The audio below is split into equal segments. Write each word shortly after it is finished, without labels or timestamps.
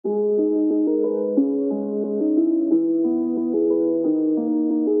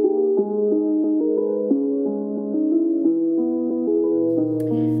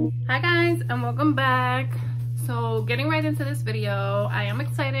So getting right into this video, I am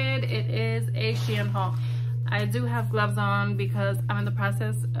excited. It is a Shein haul. I do have gloves on because I'm in the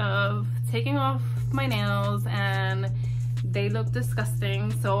process of taking off my nails and they look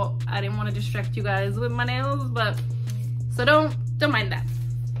disgusting, so I didn't want to distract you guys with my nails, but so don't mind that.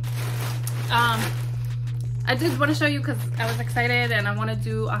 I did want to show you because I was excited and I want to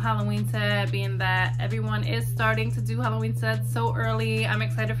do a Halloween set, being that everyone is starting to do Halloween sets so early. I'm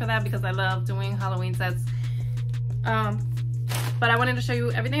excited for that because I love doing Halloween sets. But I wanted to show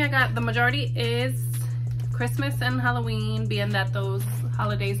you everything I got. The majority is Christmas and Halloween, being that those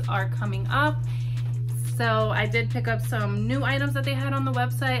holidays are coming up. So I did pick up some new items that they had on the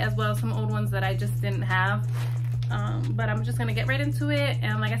website, as well as some old ones that I just didn't have. But I'm just gonna get right into it,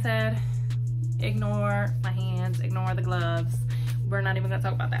 and like I said, ignore my hands, ignore the gloves. We're not even gonna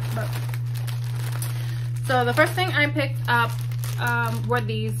talk about that. But so the first thing I picked up were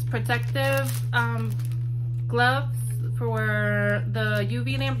these protective gloves for the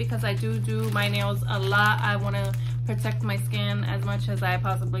UV lamp, because I do my nails a lot. I want to protect my skin as much as I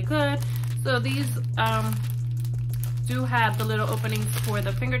possibly could. So these do have the little openings for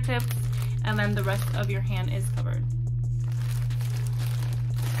the fingertips, and then the rest of your hand is covered.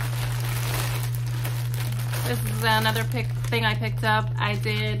 This is another thing I picked up. I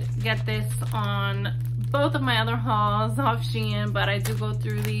did get this on both of my other hauls off Shein, but I do go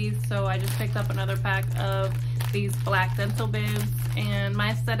through these, so I just picked up another pack of these black dental bibs, and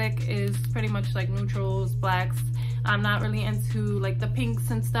my aesthetic is pretty much like neutrals, blacks. I'm not really into like the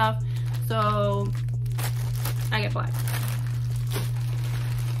pinks and stuff, so I get black.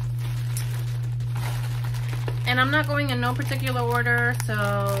 And I'm not going in no particular order,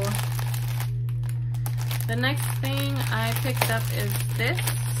 so the next thing I picked up is this,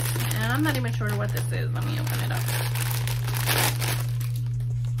 and I'm not even sure what this is. Let me open it up.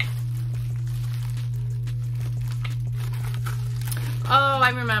 Oh, I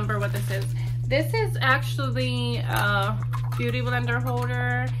remember what this is. This is actually a beauty blender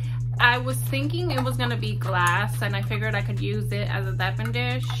holder. I was thinking it was gonna be glass, and I figured I could use it as a dipping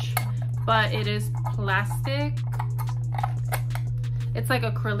dish, but it is plastic. It's like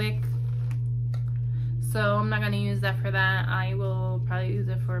acrylic. So I'm not gonna use that for that. I will probably use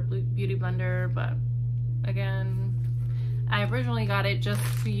it for a beauty blender, but again, I originally got it just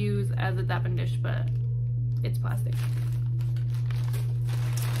to use as a dipping dish, but it's plastic.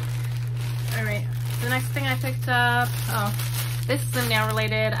 All right, the next thing I picked up, oh, this is nail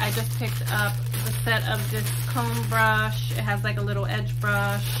related. I just picked up the set of this comb brush. It has like a little edge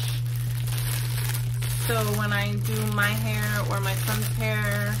brush. So when I do my hair or my son's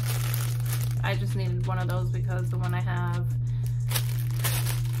hair, I just needed one of those because the one I have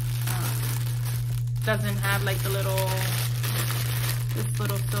doesn't have like this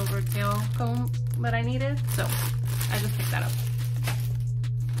little silver tail comb that I needed. So I just picked that up.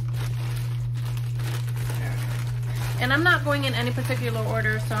 And I'm not going in any particular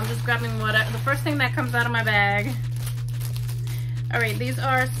order, so I'm just grabbing the first thing that comes out of my bag. All right, these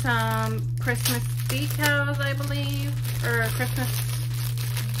are some Christmas decals, I believe, or Christmas.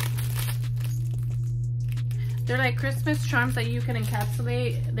 They're like Christmas charms that you can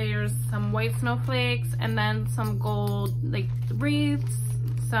encapsulate. There's some white snowflakes, and then some gold like wreaths,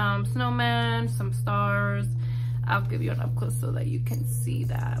 some snowmen, some stars. I'll give you an up close so that you can see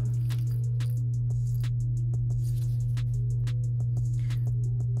that.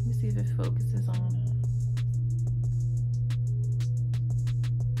 See if it focuses on it.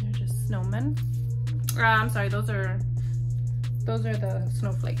 They're just snowmen. I'm sorry, those are the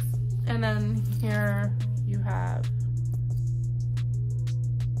snowflakes. And then here you have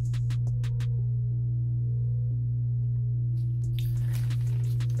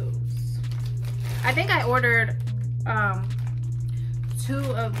those. I think I ordered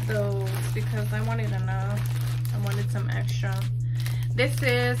 2 of those because I wanted enough. I wanted some extra. This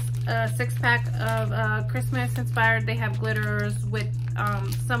is a 6-pack of Christmas inspired. They have glitters with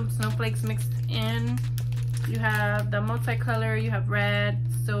some snowflakes mixed in. You have the multicolor, you have red,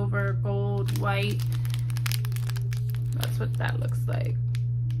 silver, gold, white. That's what that looks like.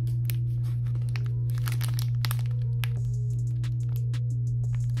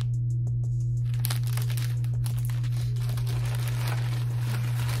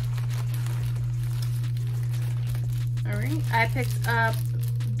 Alright, I picked up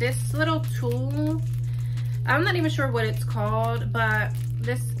this little tool. I'm not even sure what it's called, but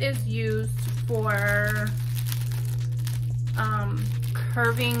this is used for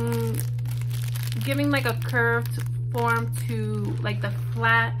curving, giving like a curved form to like the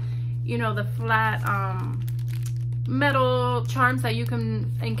flat, you know, the flat metal charms that you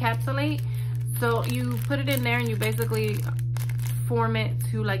can encapsulate. So you put it in there and you basically form it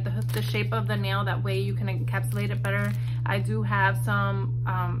to like the shape of the nail. That way you can encapsulate it better. I do have some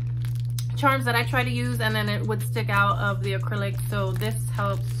charms that I try to use and then it would stick out of the acrylic, so this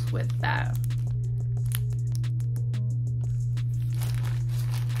helps with that.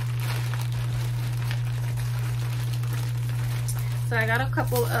 So I got a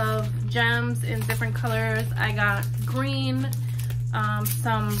couple of gems in different colors. I got green,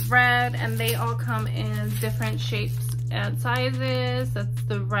 some red, and they all come in different shapes and sizes. That's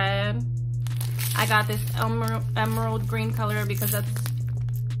the red. I got this emerald green color because that's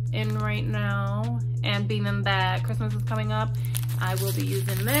in right now, and being that Christmas is coming up, I will be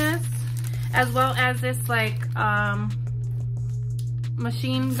using this, as well as this like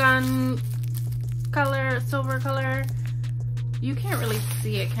machine gun color, silver color. You can't really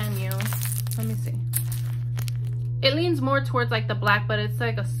see it, can you? Let me see. It leans more towards like the black, but it's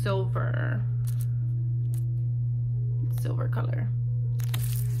like a silver color.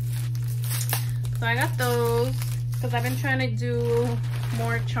 So I got those because I've been trying to do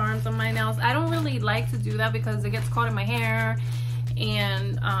more charms on my nails. I don't really like to do that because it gets caught in my hair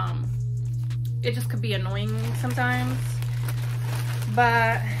and it just could be annoying sometimes.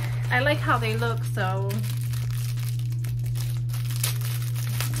 But I like how they look, so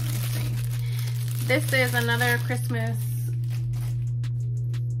this is another Christmas,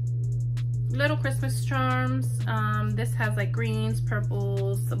 little Christmas charms. This has like greens,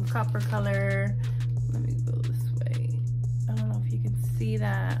 purples, some copper color. Let me go this way. I don't know if you can see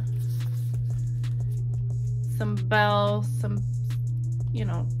that. Some bells, some, you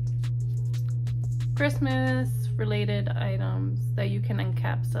know, Christmas related items that you can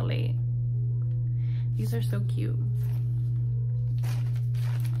encapsulate. These are so cute.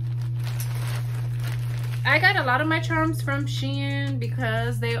 I got a lot of my charms from Shein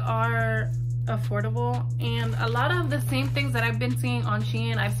because they are affordable, and a lot of the same things that I've been seeing on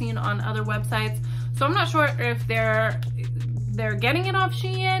Shein I've seen on other websites. So I'm not sure if they're getting it off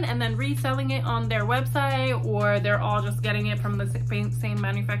Shein and then reselling it on their website, or they're all just getting it from the same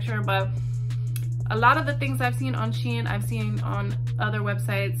manufacturer. But a lot of the things I've seen on Shein I've seen on other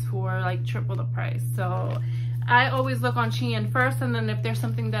websites for like triple the price. So I always look on Shein first, and then if there's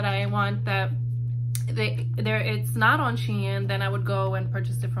something that I want that it's not on Shein, then I would go and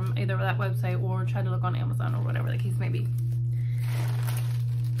purchase it from either that website or try to look on Amazon or whatever the case may be.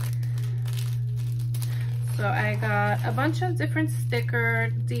 So I got a bunch of different sticker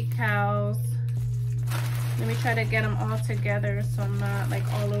decals. Let me try to get them all together so I'm not like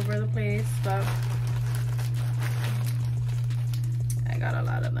all over the place, but I got a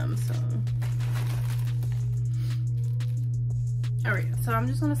lot of them. So all right, so I'm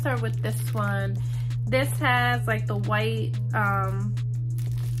just gonna start with this one. This has like the white,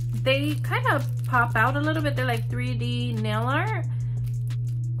 they kind of pop out a little bit. They're like 3D nail art,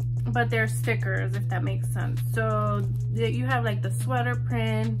 but they're stickers, if that makes sense. So you have like the sweater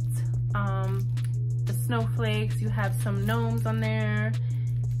print, the snowflakes, you have some gnomes on there.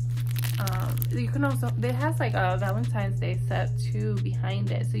 You can also, it has like a Valentine's Day set too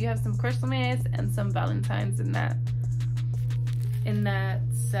behind it. So you have some Christmas and some Valentine's in that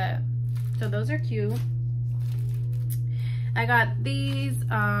set. So those are cute. I got these.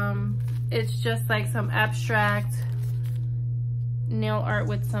 It's just like some abstract nail art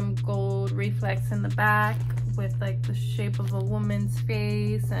with some gold reflex in the back with like the shape of a woman's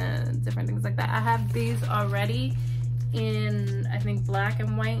face and different things like that. I have these already in, I think, black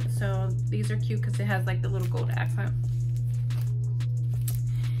and white. So these are cute because it has like the little gold accent.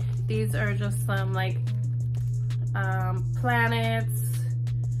 These are just some like planets,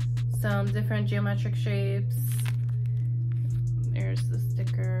 some different geometric shapes. There's the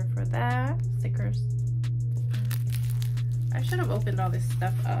sticker for that. Stickers. I should have opened all this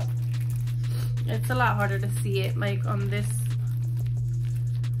stuff up. It's a lot harder to see it like on this.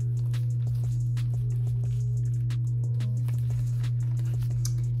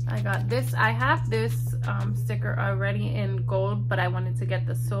 I got this. I have this sticker already in gold, but I wanted to get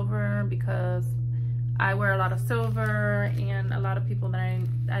the silver because I wear a lot of silver, and a lot of people that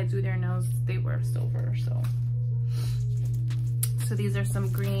I do their nails, they wear silver. So these are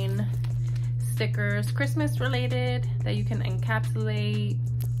some green stickers, Christmas related, that you can encapsulate.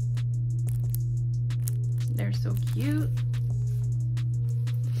 They're so cute.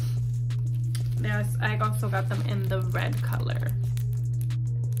 I also got them in the red color.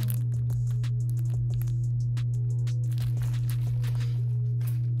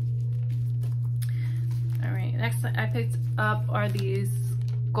 Next I picked up are these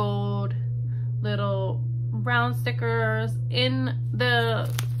gold little round stickers in the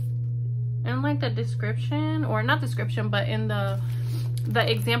in like the description, or not description, but in the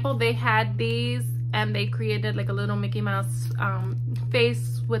example, they had these and they created like a little Mickey Mouse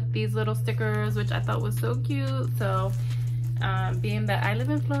face with these little stickers, which I thought was so cute. So being that I live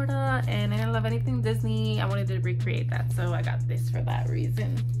in Florida and I didn't love anything Disney, I wanted to recreate that, so I got this for that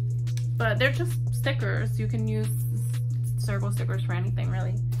reason. But they're just stickers. You can use circle stickers for anything,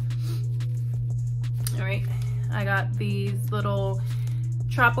 really. All right, I got these little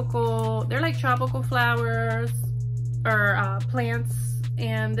tropical, they're like tropical flowers or plants,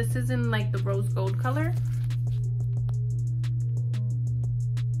 and this is in like the rose gold color.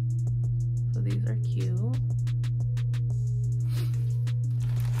 So these are cute.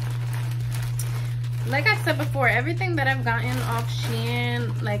 Like I said before, everything that I've gotten off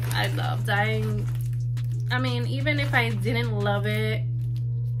Shein, like I loved. I mean, even if I didn't love it,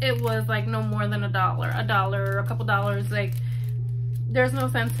 it was like no more than $1, a couple dollars. Like there's no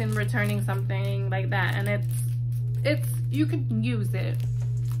sense in returning something like that, and it's you could use it.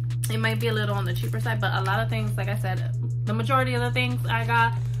 It might be a little on the cheaper side, but a lot of things, like I said, the majority of the things I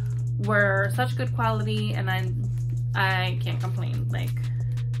got were such good quality, and I can't complain. Like,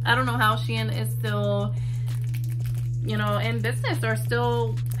 I don't know how Shein is still, you know, in business, or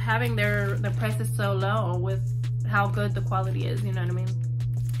still having their prices so low with how good the quality is, you know what I mean?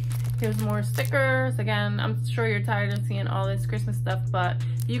 Here's more stickers. Again, I'm sure you're tired of seeing all this Christmas stuff, but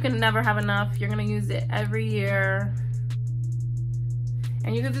you can never have enough. You're gonna use it every year.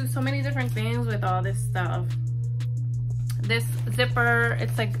 And you can do so many different things with all this stuff. This zipper,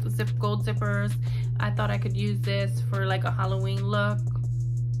 it's like gold zippers. I thought I could use this for like a Halloween look.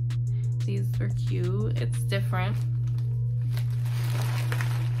 These are cute. It's different.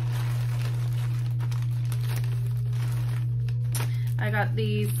 I got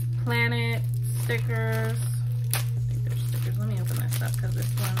these planet stickers. I think they're stickers. Let me open this up because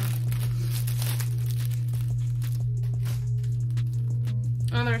this one.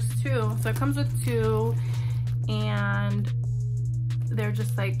 Oh, there's two. So it comes with two, and they're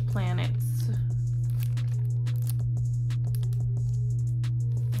just like planets.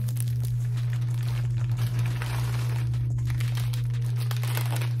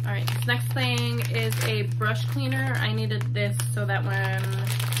 All right, this next thing is a brush cleaner. I needed this so that when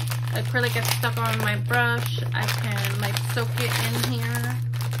acrylic gets stuck on my brush, I can like soak it in here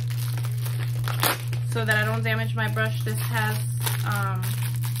so that I don't damage my brush. This has,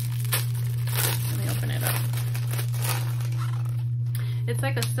 let me open it up. It's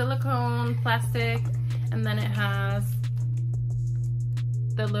like a silicone plastic, and then it has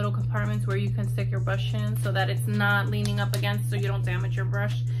the little compartments where you can stick your brush in so that it's not leaning up against, so you don't damage your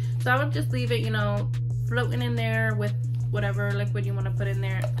brush. So I would just leave it, you know, floating in there with whatever liquid you want to put in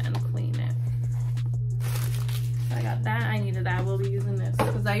there and clean it. So I got that. I needed that. I will be using this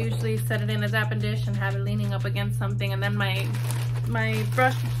because I usually set it in a Zap and dish and have it leaning up against something, and then my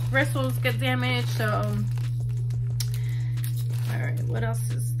brush bristles get damaged. So all right, what else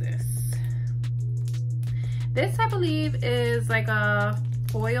is this? This, I believe, is like a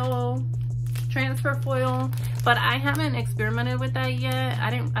foil, transfer foil, but I haven't experimented with that yet.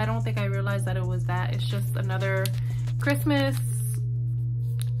 I don't think I realized that it was that. It's just another Christmas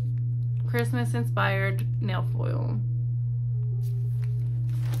inspired nail foil.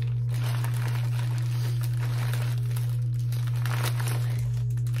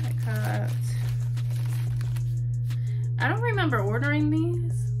 I don't remember ordering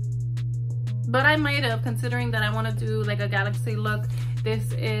these, but I might have, considering that I want to do like a galaxy look.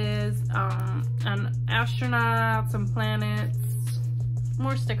 This is an astronaut, some planets,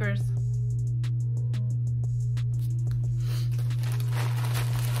 more stickers.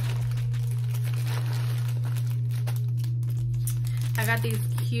 I got these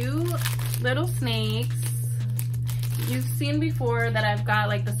cute little snakes. You've seen before that I've got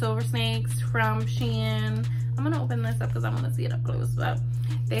like the silver snakes from Shein. I'm gonna open this up because I want to see it up close, but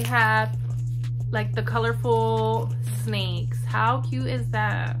they have like the colorful snakes. How cute is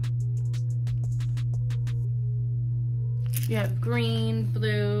that? You have green,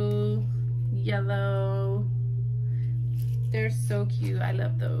 blue, yellow. They're so cute. I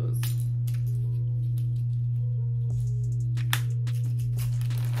love those.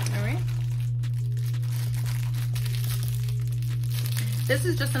 All right. This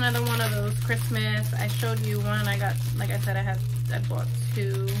is just another one of those Christmas. I showed you one. I got, like I said, I bought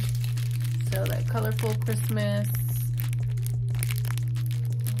two. So like colorful Christmas.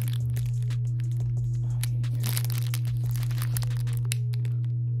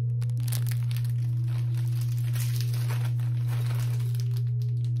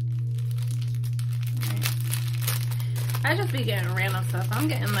 I just be getting random stuff. I'm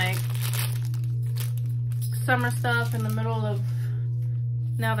getting like summer stuff in the middle of,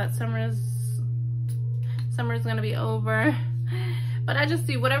 now that summer is gonna be over. But I just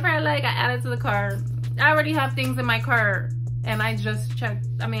see whatever I like, I add it to the cart. I already have things in my cart, and I just checked,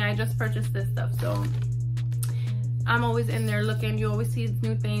 I just purchased this stuff, so I'm always in there looking. You always see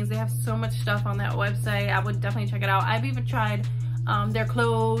new things. They have so much stuff on that website. I would definitely check it out. I've even tried their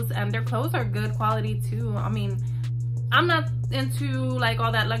clothes, and their clothes are good quality too. I mean, I'm not into like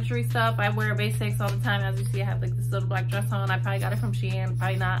all that luxury stuff. I wear basics all the time. As you see, I have like this little black dress on. I probably got it from Shein,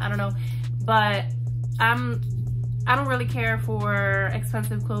 probably not, I don't know. But I don't really care for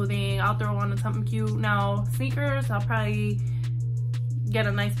expensive clothing. I'll throw on something cute. Now, sneakers, I'll probably get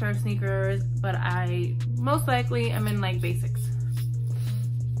a nice pair of sneakers, but I most likely am in like basics.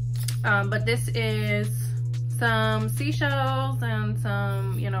 But this is some seashells and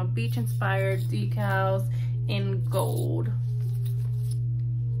some, you know, beach inspired decals in gold.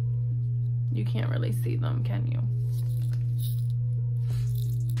 You can't really see them, can you?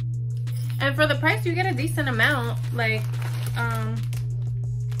 And for the price, you get a decent amount. Like,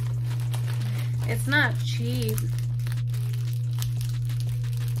 it's not cheap.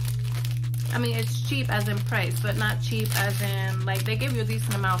 I mean, it's cheap as in price, but not cheap as in, like, they give you a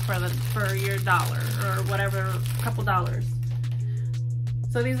decent amount for your dollar or whatever, couple dollars.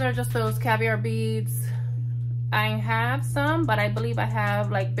 So these are just those caviar beads. I have some, but I believe I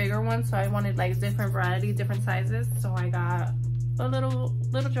have like bigger ones, so I wanted like different variety, different sizes. So I got a little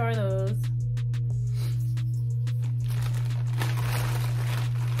jar of those.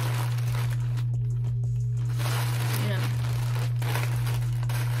 Yeah.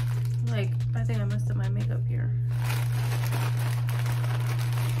 Like, I think I messed up my makeup here.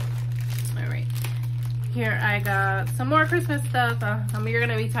 All right. Here I got some more Christmas stuff. I mean, you're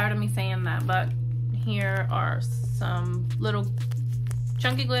gonna be tired of me saying that, but here are some little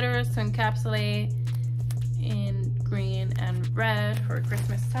chunky glitters to encapsulate in green and red for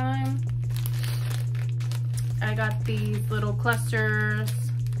Christmas time. I got these little clusters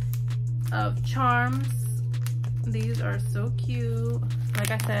of charms. These are so cute. Like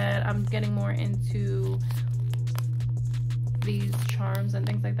I said, I'm getting more into these charms and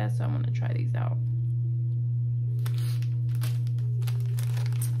things like that, so I'm gonna try these out.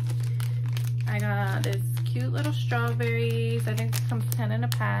 I got this cute little strawberries. I think this comes 10 in a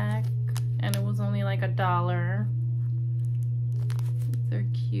pack, and it was only like $1. They're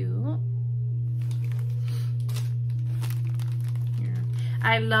cute. Here.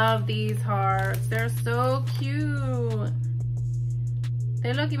 I love these hearts. They're so cute.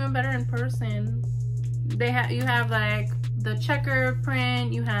 They look even better in person. You have like the checker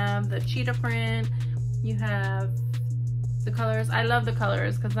print, you have the cheetah print, you have the colors. I love the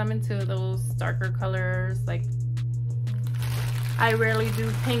colors because I'm into those darker colors. Like, I rarely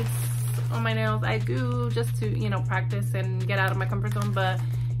do pinks on my nails. I do just to, you know, practice and get out of my comfort zone, but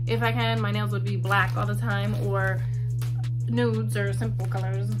if I can, my nails would be black all the time, or nudes or simple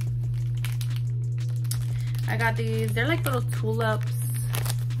colors. I got these. They're like little tulip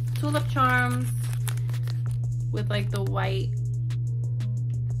charms with like the white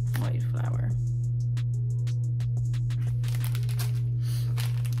flower.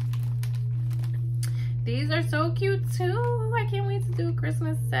 These are so cute too. I can't wait to do a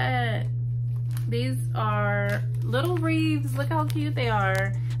Christmas set. These are little wreaths. Look how cute they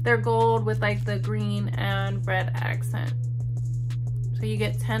are. They're gold with like the green and red accent. So you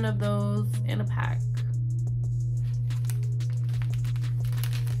get 10 of those in a pack.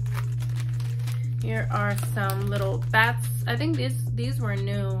 Here are some little bats. I think these were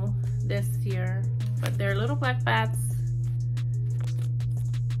new this year, but they're little black bats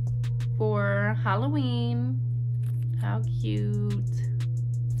for Halloween. How cute.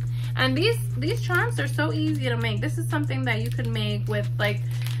 And these charms are so easy to make. This is something that you could make with like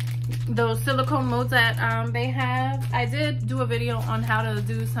those silicone molds that they have. I did do a video on how to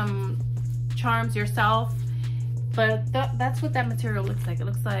do some charms yourself, but that's what that material looks like. It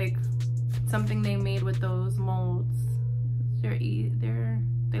looks like something they made with those molds. They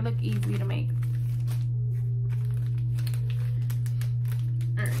look easy to make.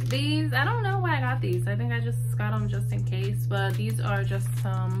 These, I don't know why I got these. I think I just got them just in case, but these are just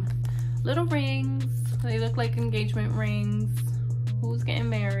some little rings. They look like engagement rings. Who's getting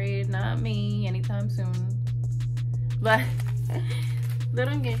married? Not me anytime soon. But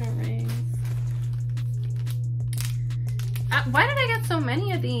little engagement rings. Why did I get so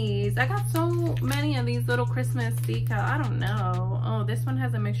many of these? I got so many of these little Christmas decal. I don't know. Oh, this one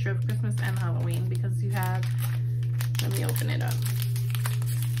has a mixture of Christmas and Halloween because you have, let me open it up.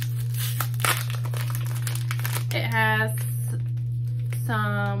 It has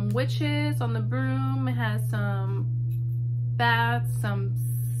some witches on the broom. It has some bats,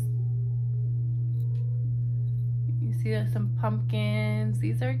 you see there's some pumpkins.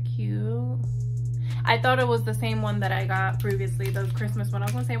 These are cute. I thought it was the same one that I got previously, the Christmas one. I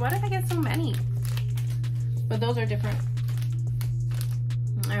was gonna say, why did I get so many? But those are different.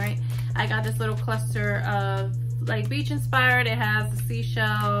 All right, I got this little cluster of like beach inspired. It has a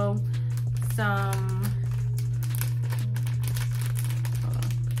seashell,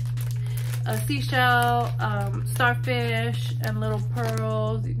 a seashell, starfish, and little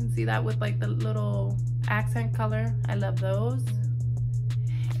pearls. You can see that with like the little accent color. I love those.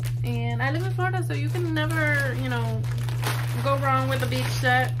 And I live in Florida, so you can never, you know, go wrong with a beach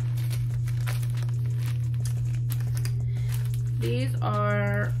set. These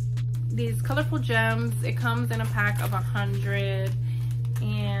are these colorful gems. It comes in a pack of 100,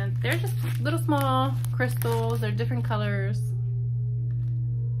 and they're just little small crystals. They're different colors.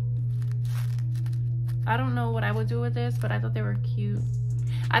 I don't know what I would do with this, but I thought they were cute.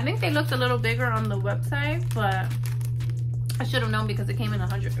 I think they looked a little bigger on the website, but I should have known because it came in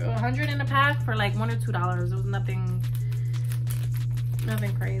 100 in a pack for like $1 or $2. It was nothing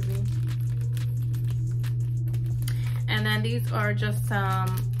crazy. And then these are just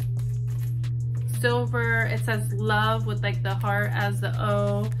some silver. It says love with like the heart as the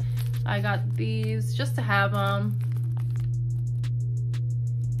O. I got these just to have them,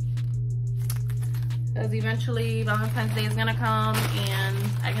 because eventually Valentine's Day is gonna come and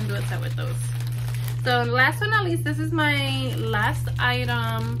I can do a set with those. So last but not least, this is my last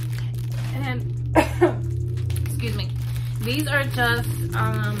item, and excuse me, these are just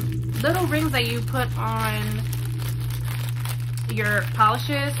little rings that you put on your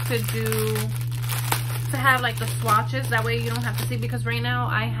polishes to have like the swatches. That way you don't have to see, because right now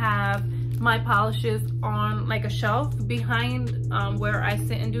I have my polishes on like a shelf behind where I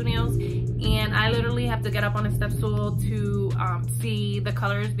sit and do nails, and I literally have to get up on a step stool to see the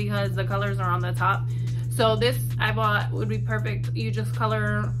colors, because the colors are on the top. So this I bought would be perfect. You just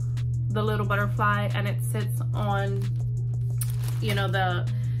color the little butterfly and it sits on, you know,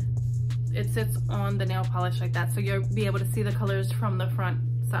 it sits on the nail polish like that, so you'll be able to see the colors from the front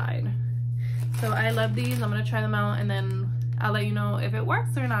side. So I love these. I'm gonna try them out and then I'll let you know if it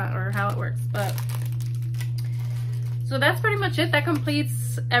works or not, or how it works. But so that's pretty much it. That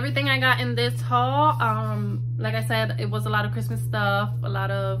completes everything I got in this haul. Like I said, it was a lot of Christmas stuff, a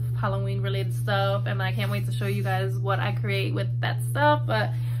lot of Halloween related stuff, and I can't wait to show you guys what I create with that stuff. But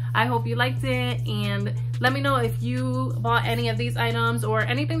I hope you liked it, and let me know if you bought any of these items or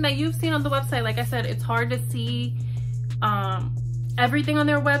anything that you've seen on the website. Like I said, it's hard to see everything on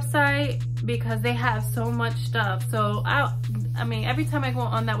their website because they have so much stuff. So I mean, every time I go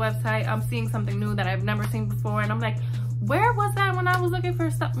on that website, I'm seeing something new that I've never seen before, and I'm like, where was that when I was looking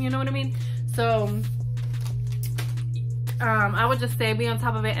for stuff? You know what I mean? So I would just say be on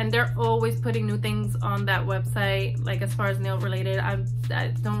top of it, and they're always putting new things on that website. Like as far as nail related, I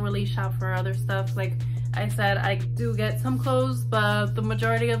don't really shop for other stuff. Like I said, I do get some clothes, but the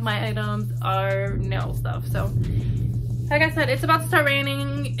majority of my items are nail stuff. So like I said, it's about to start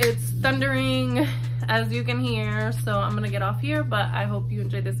raining. It's thundering, as you can hear. So I'm gonna get off here, but I hope you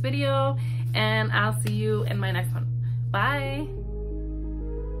enjoyed this video, and I'll see you in my next one. Bye.